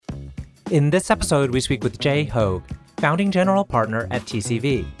In this episode, we speak with Jay Hoag, founding general partner at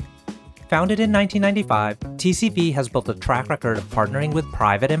TCV. Founded in 1995, TCV has built a track record of partnering with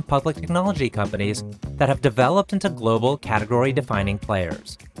private and public technology companies that have developed into global category-defining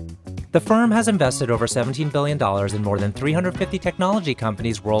players. The firm has invested over $17 billion in more than 350 technology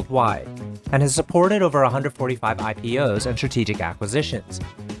companies worldwide and has supported over 145 IPOs and strategic acquisitions,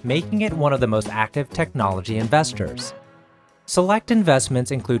 making it one of the most active technology investors. Select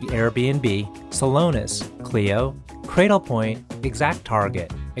investments include Airbnb, Celonis, Clio, Cradlepoint, ExactTarget,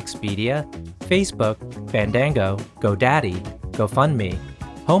 Expedia, Facebook, Fandango, GoDaddy, GoFundMe,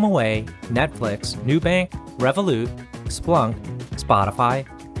 HomeAway, Netflix, Nubank, Revolut, Splunk, Spotify,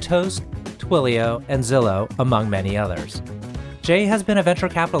 Toast, Twilio, and Zillow, among many others. Jay has been a venture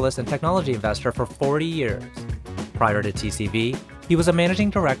capitalist and technology investor for 40 years. Prior to TCV, he was a managing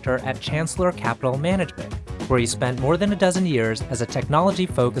director at Chancellor Capital Management, where he spent more than a dozen years as a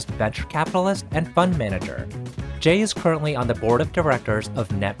technology-focused venture capitalist and fund manager. Jay is currently on the board of directors of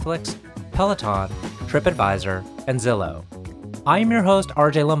Netflix, Peloton, TripAdvisor, and Zillow. I am your host,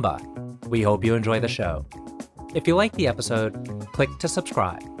 RJ Lumba. We hope you enjoy the show. If you like the episode, click to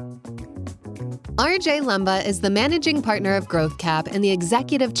subscribe. RJ Lumba is the managing partner of GrowthCap and the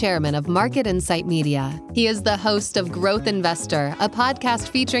executive chairman of Market Insight Media. He is the host of Growth Investor, a podcast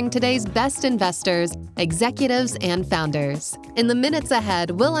featuring today's best investors, executives, and founders. In the minutes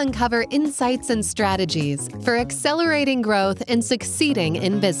ahead, we'll uncover insights and strategies for accelerating growth and succeeding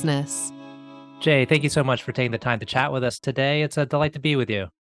in business. Jay, thank you so much for taking the time to chat with us today. It's a delight to be with you.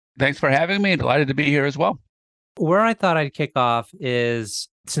 Thanks for having me. Delighted to be here as well. Where I thought I'd kick off is,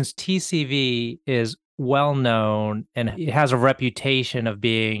 since TCV is well known and it has a reputation of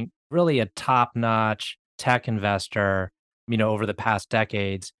being really a top-notch tech investor, over the past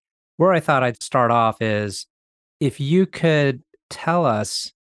decades, where I thought I'd start off is if you could tell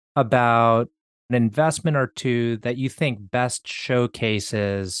us about an investment or two that you think best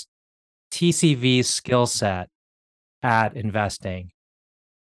showcases TCV's skill set at investing.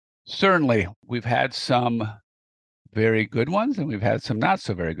 Certainly. We've had some very good ones and we've had some not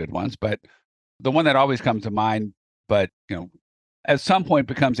so very good ones, but the one that always comes to mind, but at some point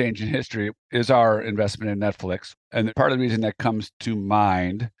becomes ancient history, is our investment in Netflix. And part of the reason that comes to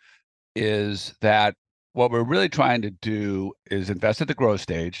mind is that what we're really trying to do is invest at the growth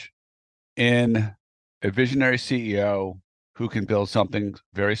stage in a visionary CEO who can build something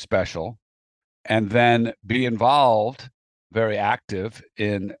very special and then be involved, very active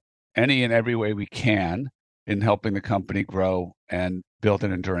in any and every way we can in helping the company grow and build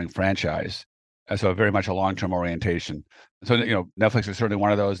an enduring franchise. And so very much a long-term orientation. So, Netflix is certainly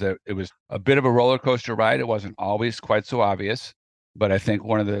one of those that it was a bit of a roller coaster ride. It wasn't always quite so obvious, but I think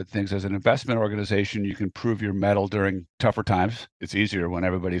one of the things as an investment organization, you can prove your mettle during tougher times. It's easier when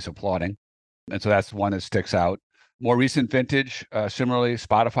everybody's applauding. And so that's one that sticks out. More recent vintage, similarly,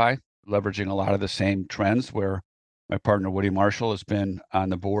 Spotify, leveraging a lot of the same trends where my partner, Woody Marshall, has been on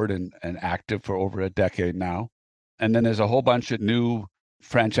the board and active for over a decade now. And then there's a whole bunch of new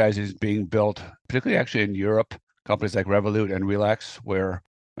franchises being built, particularly actually in Europe, companies like Revolut and Relax, where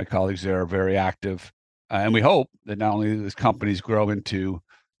my colleagues there are very active. And we hope that not only these companies grow into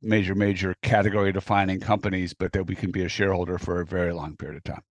major category-defining companies, but that we can be a shareholder for a very long period of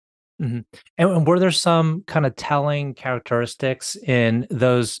time. Mm-hmm. And were there some kind of telling characteristics in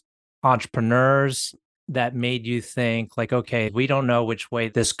those entrepreneurs that made you think like, okay, we don't know which way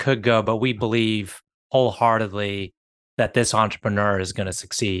this could go, but we believe wholeheartedly that this entrepreneur is going to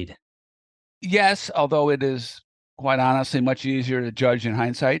succeed? Yes, although it is quite honestly much easier to judge in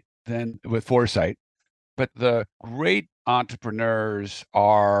hindsight than with foresight. But the great entrepreneurs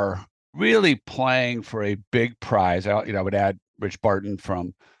are really playing for a big prize. I would add Rich Barton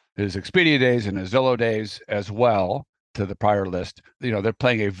from his Expedia days and his Zillow days as well to the prior list. They're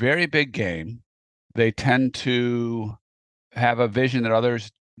playing a very big game. They tend to have a vision that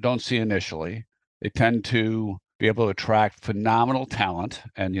others don't see initially. They tend to be able to attract phenomenal talent.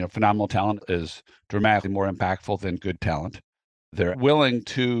 And, phenomenal talent is dramatically more impactful than good talent. They're willing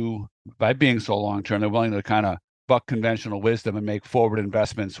to, by being so long-term, they're willing to kind of buck conventional wisdom and make forward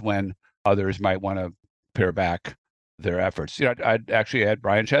investments when others might want to pare back their efforts. I'd actually add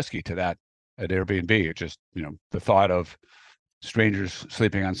Brian Chesky to that at Airbnb. It just, the thought of strangers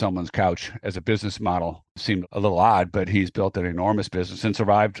sleeping on someone's couch as a business model seemed a little odd, but he's built an enormous business and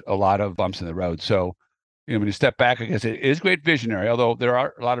survived a lot of bumps in the road. So, when you step back, I guess it is great visionary, although there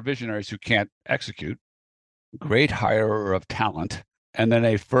are a lot of visionaries who can't execute. Great hirer of talent, and then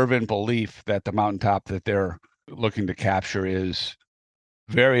a fervent belief that the mountaintop that they're looking to capture is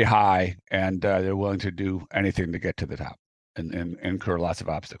very high, and they're willing to do anything to get to the top and incur lots of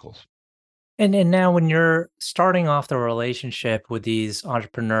obstacles. And now when you're starting off the relationship with these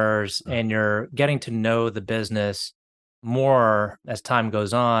entrepreneurs and you're getting to know the business more as time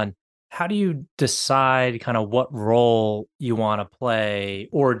goes on, how do you decide kind of what role you want to play,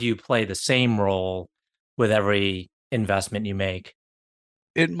 or do you play the same role with every investment you make?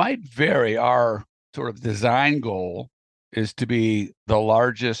 It might vary. Our sort of design goal is to be the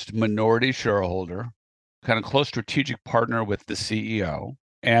largest minority shareholder, kind of close strategic partner with the CEO.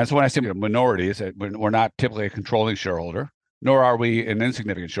 And so when I say minority, is that we're not typically a controlling shareholder, nor are we an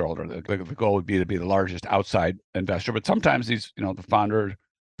insignificant shareholder. The goal would be to be the largest outside investor. But sometimes the founder,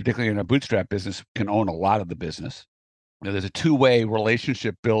 particularly in a bootstrap business, can own a lot of the business. There's a two-way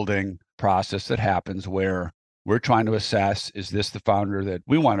relationship building process that happens where we're trying to assess, is this the founder that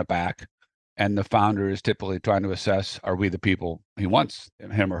we want to back? And the founder is typically trying to assess, are we the people he wants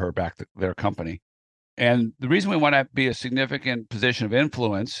him or her back their company? And the reason we want to be a significant position of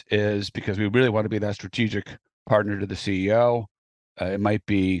influence is because we really want to be that strategic partner to the CEO. It might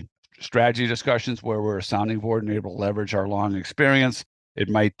be strategy discussions where we're a sounding board and able to leverage our long experience. It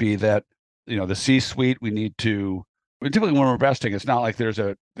might be that, the C-suite, we need to, typically when we're investing, it's not like there's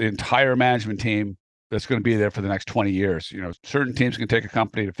the entire management team that's going to be there for the next 20 years. Certain teams can take a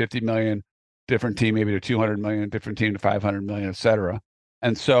company to 50 million, different team maybe to 200 million, different team to 500 million, et cetera.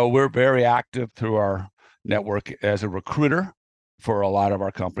 And so we're very active through our network as a recruiter for a lot of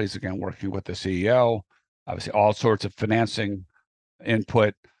our companies, again, working with the CEO, obviously all sorts of financing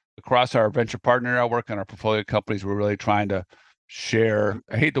input across our venture partner network and our portfolio companies. We're really trying to share,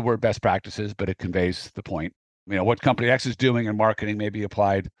 I hate the word best practices, but it conveys the point. What company X is doing in marketing may be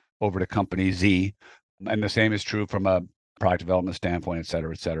applied over to company Z. And the same is true from a product development standpoint, et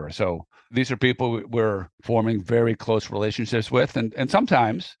cetera, et cetera. So these are people we're forming very close relationships with. And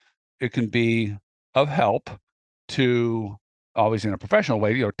sometimes it can be of help to, always in a professional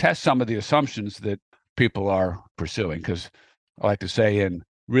way, test some of the assumptions that people are pursuing. Because I like to say in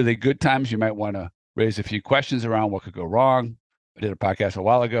really good times, you might want to raise a few questions around what could go wrong. I did a podcast a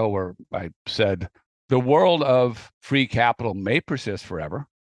while ago where I said, the world of free capital may persist forever,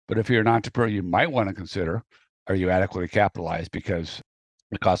 but if you're an entrepreneur, you might want to consider, are you adequately capitalized? Because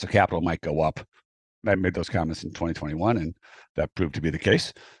the cost of capital might go up. I made those comments in 2021, and that proved to be the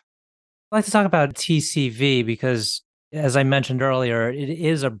case. I'd like to talk about TCV because, as I mentioned earlier, it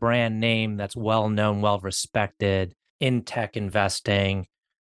is a brand name that's well known, well respected in tech investing.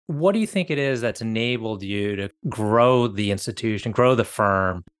 What do you think it is that's enabled you to grow the institution, grow the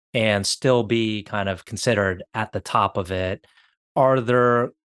firm, and still be kind of considered at the top of it? Are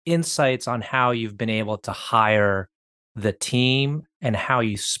there insights on how you've been able to hire the team and how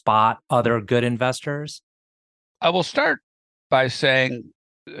you spot other good investors? I will start by saying,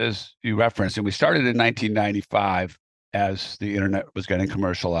 as you referenced, and we started in 1995 as the internet was getting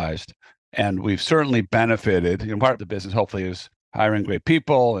commercialized. And we've certainly benefited. Part of the business, hopefully, is hiring great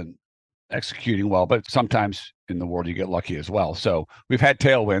people and executing well, but sometimes in the world you get lucky as well. So we've had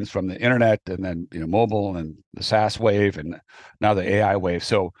tailwinds from the internet and then mobile and the SaaS wave and now the AI wave.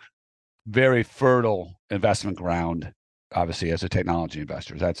 So very fertile investment ground, obviously, as a technology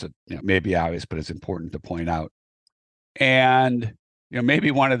investor. That's maybe obvious, but it's important to point out. And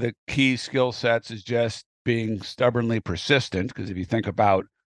maybe one of the key skill sets is just being stubbornly persistent, because if you think about,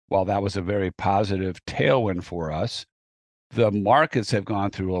 while that was a very positive tailwind for us, the markets have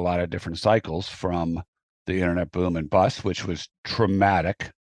gone through a lot of different cycles, from the internet boom and bust, which was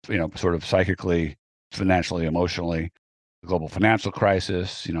traumatic, sort of psychically, financially, emotionally, the global financial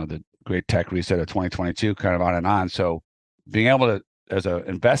crisis, the great tech reset of 2022, kind of on and on. So being able to, as an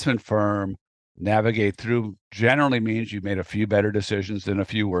investment firm, navigate through generally means you've made a few better decisions than a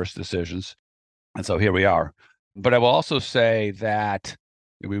few worse decisions. And so here we are. But I will also say that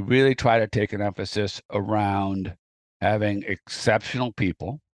we really try to take an emphasis around having exceptional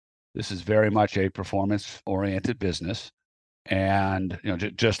people. This is very much a performance-oriented business. And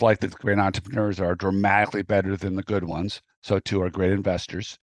just like the great entrepreneurs are dramatically better than the good ones, so too are great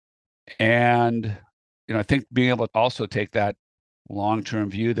investors. And I think being able to also take that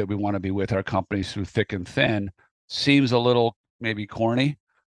long-term view that we want to be with our companies through thick and thin seems a little maybe corny,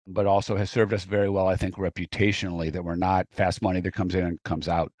 but also has served us very well, I think, reputationally, that we're not fast money that comes in and comes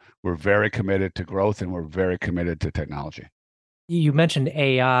out. We're very committed to growth, and we're very committed to technology. You mentioned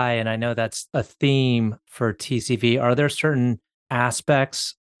AI, and I know that's a theme for TCV. Are there certain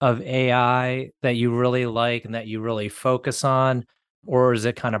aspects of AI that you really like and that you really focus on? Or is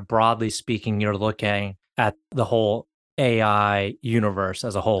it kind of broadly speaking, you're looking at the whole AI universe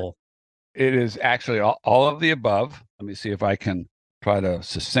as a whole? It is actually all of the above. Let me see if I can try to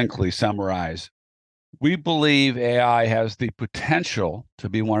succinctly summarize. We believe AI has the potential to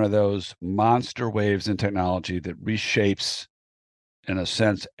be one of those monster waves in technology that reshapes, in a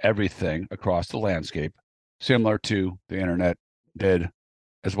sense, everything across the landscape, similar to the internet did,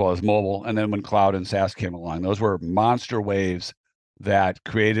 as well as mobile. And then when cloud and SaaS came along, those were monster waves that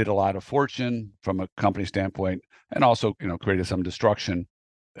created a lot of fortune from a company standpoint, and also, created some destruction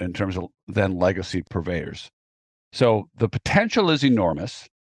in terms of then legacy purveyors. So the potential is enormous.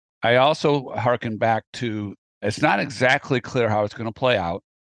 I also hearken back to, it's not exactly clear how it's going to play out.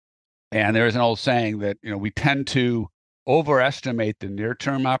 And there is an old saying that, we tend to overestimate the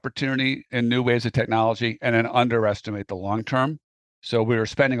near-term opportunity in new waves of technology and then underestimate the long term. So we were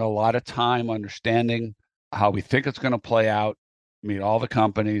spending a lot of time understanding how we think it's going to play out, meet all the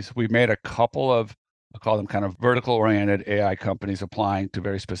companies. We've made a couple of, I call them kind of vertical-oriented AI companies applying to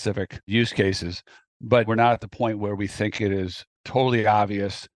very specific use cases, but we're not at the point where we think it is totally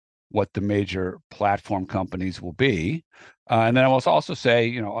obvious what the major platform companies will be. And then I will also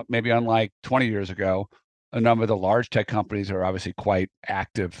say, maybe unlike 20 years ago, a number of the large tech companies are obviously quite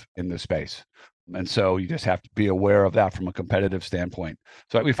active in this space. And so you just have to be aware of that from a competitive standpoint.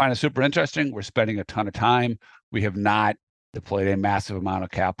 So we find it super interesting. We're spending a ton of time. We have not deployed a massive amount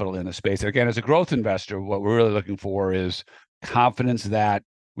of capital in the space. Again, as a growth investor, what we're really looking for is confidence that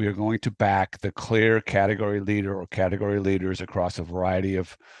we are going to back the clear category leader or category leaders across a variety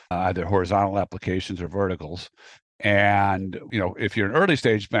of either horizontal applications or verticals. And, if you're an early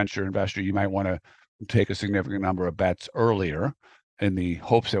stage venture investor, you might want to take a significant number of bets earlier in the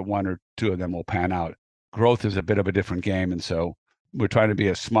hopes that one or two of them will pan out. Growth is a bit of a different game. And so we're trying to be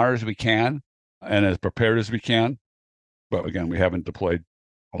as smart as we can and as prepared as we can. But again, we haven't deployed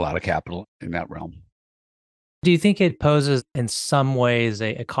a lot of capital in that realm. Do you think it poses in some ways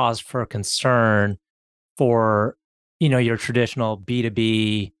a cause for concern for, your traditional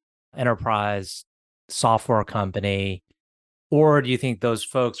B2B enterprise software company? Or do you think those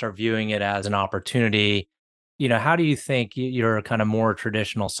folks are viewing it as an opportunity? How do you think your kind of more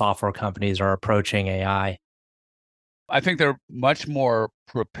traditional software companies are approaching AI? I think they're much more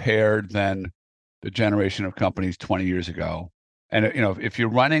prepared than the generation of companies 20 years ago. And, if you're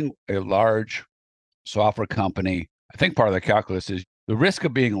running a large software company, I think part of the calculus is the risk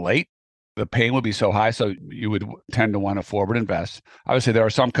of being late. The pain would be so high, so you would tend to want to forward invest. Obviously, there are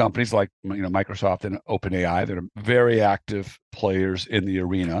some companies like Microsoft and OpenAI that are very active players in the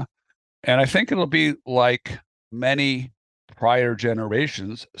arena, and I think it'll be like many prior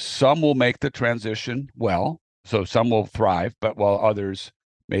generations. Some will make the transition well, so some will thrive, but while others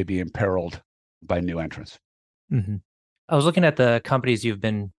may be imperiled by new entrants. hmm I was looking at the companies you've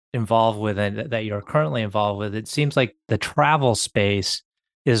been involved with and that you're currently involved with. It seems like the travel space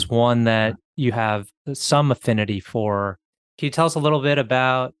is one that you have some affinity for. Can you tell us a little bit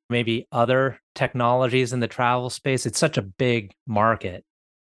about maybe other technologies in the travel space? It's such a big market.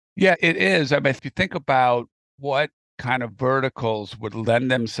 Yeah, it is. I mean, if you think about what kind of verticals would lend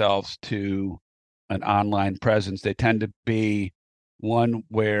themselves to an online presence, they tend to be one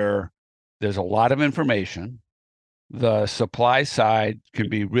where there's a lot of information. The supply side can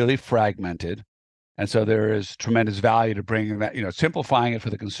be really fragmented. And so there is tremendous value to bringing that, simplifying it for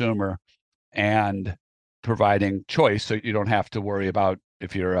the consumer and providing choice. So you don't have to worry about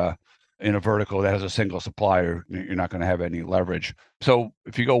if you're in a vertical that has a single supplier, you're not going to have any leverage. So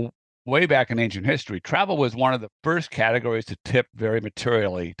if you go way back in ancient history, travel was one of the first categories to tip very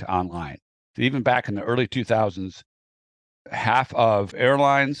materially to online. Even back in the early 2000s, half of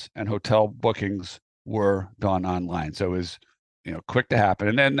airlines and hotel bookings were done online. So it was, quick to happen.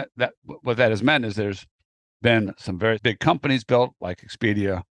 And then what that has meant is there's been some very big companies built like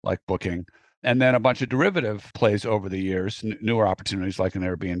Expedia, like Booking, and then a bunch of derivative plays over the years, newer opportunities like an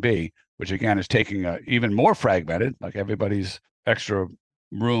Airbnb, which again is taking a even more fragmented, like everybody's extra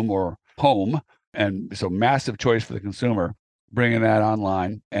room or home. And so massive choice for the consumer, bringing that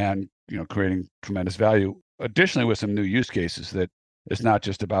online and, creating tremendous value. Additionally, with some new use cases that it's not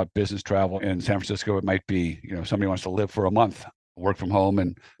just about business travel in San Francisco. It might be, somebody wants to live for a month, work from home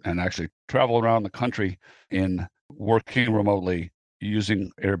and actually travel around the country in working remotely using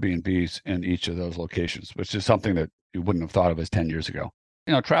Airbnbs in each of those locations, which is something that you wouldn't have thought of as 10 years ago.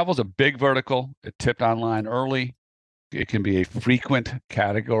 Travel is a big vertical. It tipped online early. It can be a frequent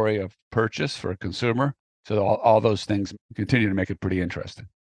category of purchase for a consumer. So all those things continue to make it pretty interesting.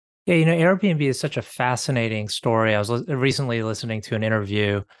 Yeah, Airbnb is such a fascinating story. I was recently listening to an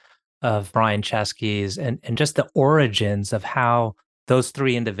interview of Brian Chesky's and just the origins of how those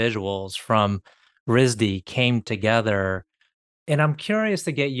three individuals from RISD came together. And I'm curious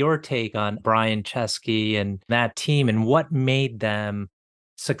to get your take on Brian Chesky and that team and what made them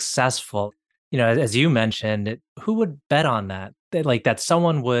successful. as you mentioned, who would bet on that? That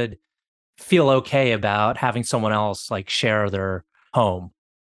someone would feel okay about having someone else like share their home.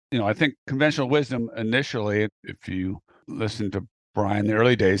 I think conventional wisdom initially, if you listen to Brian, in the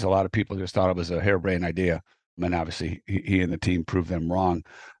early days, a lot of people just thought it was a harebrained idea. And obviously, he and the team proved them wrong.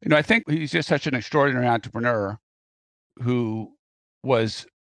 I think he's just such an extraordinary entrepreneur who was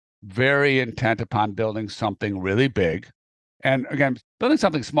very intent upon building something really big. And again, building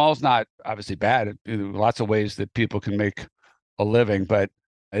something small is not obviously bad. Lots of ways that people can make a living, but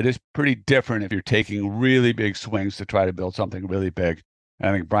it is pretty different if you're taking really big swings to try to build something really big. And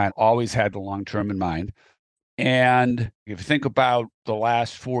I think Brian always had the long term in mind. And if you think about the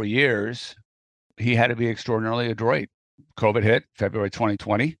last 4 years, he had to be extraordinarily adroit. COVID hit February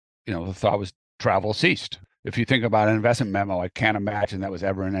 2020. The thought was travel ceased. If you think about an investment memo, I can't imagine that was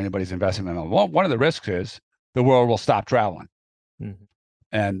ever in anybody's investment memo. Well, one of the risks is the world will stop traveling. Mm-hmm.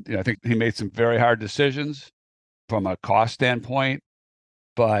 And I think he made some very hard decisions from a cost standpoint,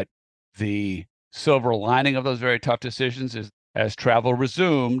 but the silver lining of those very tough decisions is as travel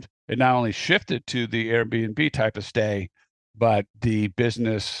resumed, it not only shifted to the Airbnb type of stay, but the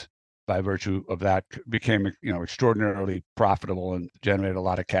business by virtue of that became extraordinarily profitable and generated a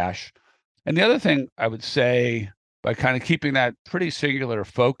lot of cash. And the other thing I would say, by kind of keeping that pretty singular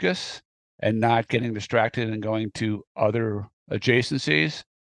focus and not getting distracted and going to other adjacencies,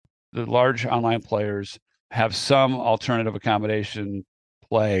 the large online players have some alternative accommodation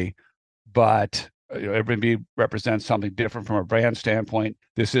play, but Airbnb represents something different from a brand standpoint.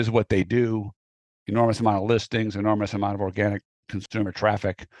 This is what they do. Enormous amount of listings, enormous amount of organic consumer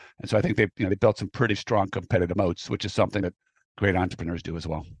traffic. And so I think they built some pretty strong competitive moats, which is something that great entrepreneurs do as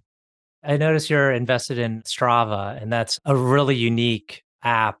well. I notice you're invested in Strava, and that's a really unique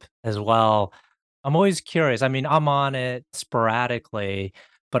app as well. I'm always curious. I mean, I'm on it sporadically,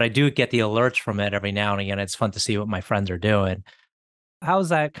 but I do get the alerts from it every now and again. It's fun to see what my friends are doing. How's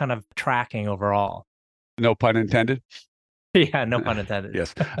that kind of tracking overall? No pun intended. Yeah, no pun intended.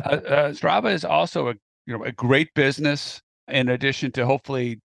 Yes. Strava is also a great business, in addition to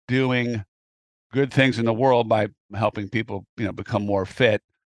hopefully doing good things in the world by helping people become more fit.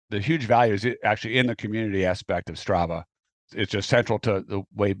 The huge value is actually in the community aspect of Strava. It's just central to the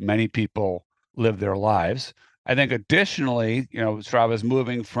way many people live their lives. I think additionally, Strava is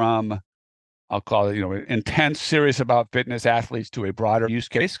moving from, I'll call it, intense, serious about fitness athletes to a broader use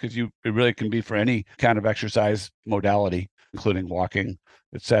case, because it really can be for any kind of exercise modality, including walking,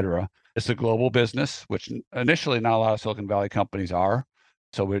 et cetera. It's a global business, which initially not a lot of Silicon Valley companies are.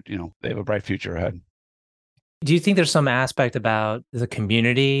 So they have a bright future ahead. Do you think there's some aspect about the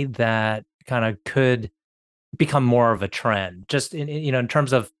community that kind of could become more of a trend, just in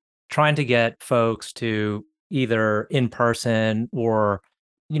terms of trying to get folks to either in person or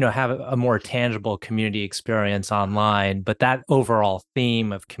have a more tangible community experience online, but that overall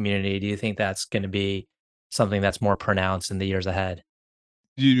theme of community, do you think that's going to be something that's more pronounced in the years ahead?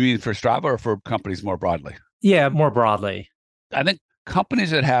 Do you mean for Strava or for companies more broadly? Yeah, more broadly. I think companies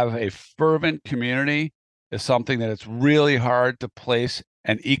that have a fervent community is something that it's really hard to place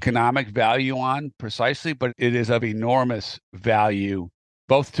an economic value on precisely, but it is of enormous value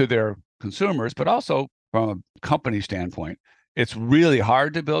both to their consumers, but also from a company standpoint. It's really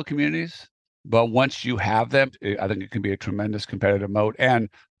hard to build communities, but once you have them, I think it can be a tremendous competitive moat and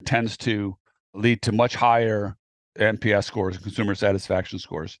tends to lead to much higher NPS scores and consumer satisfaction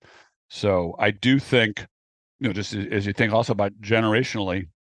scores. So I do think, just as you think also about generationally,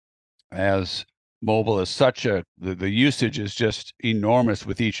 as mobile is the usage is just enormous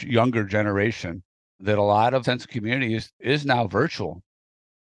with each younger generation, that a lot of sense of community is now virtual,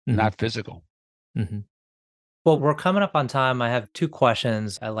 not physical. Mm-hmm. Well, we're coming up on time. I have two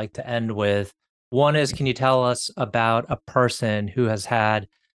questions I like to end with. One is, can you tell us about a person who has had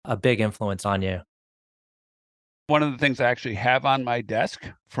a big influence on you? One of the things I actually have on my desk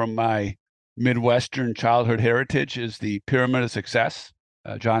from my Midwestern childhood heritage is the Pyramid of Success,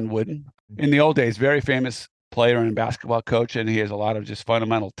 John Wooden. In the old days, very famous player and basketball coach, and he has a lot of just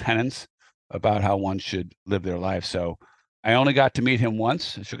fundamental tenets about how one should live their life. So I only got to meet him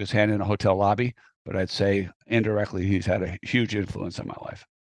once. I shook his hand in a hotel lobby, but I'd say indirectly he's had a huge influence on my life.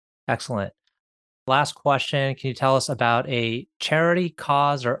 Excellent. Last question. Can you tell us about a charity,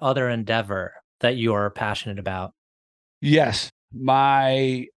 cause, or other endeavor that you are passionate about? Yes.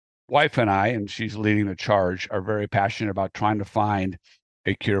 My wife and I, and she's leading the charge, are very passionate about trying to find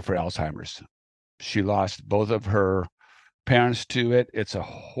a cure for Alzheimer's. She lost both of her parents to it. It's a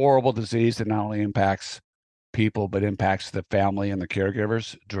horrible disease that not only impacts people, but impacts the family and the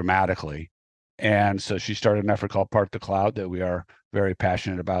caregivers dramatically. And so she started an effort called Part the Cloud that we are very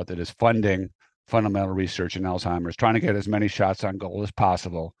passionate about, that is funding fundamental research in Alzheimer's, trying to get as many shots on goal as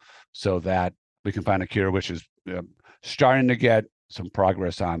possible so that we can find a cure, which is starting to get some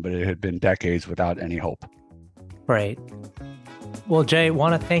progress on, but it had been decades without any hope. Great. Well, Jay,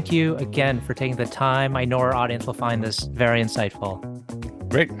 want to thank you again for taking the time. I know our audience will find this very insightful.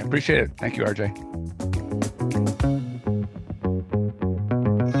 Great. I appreciate it. Thank you, RJ.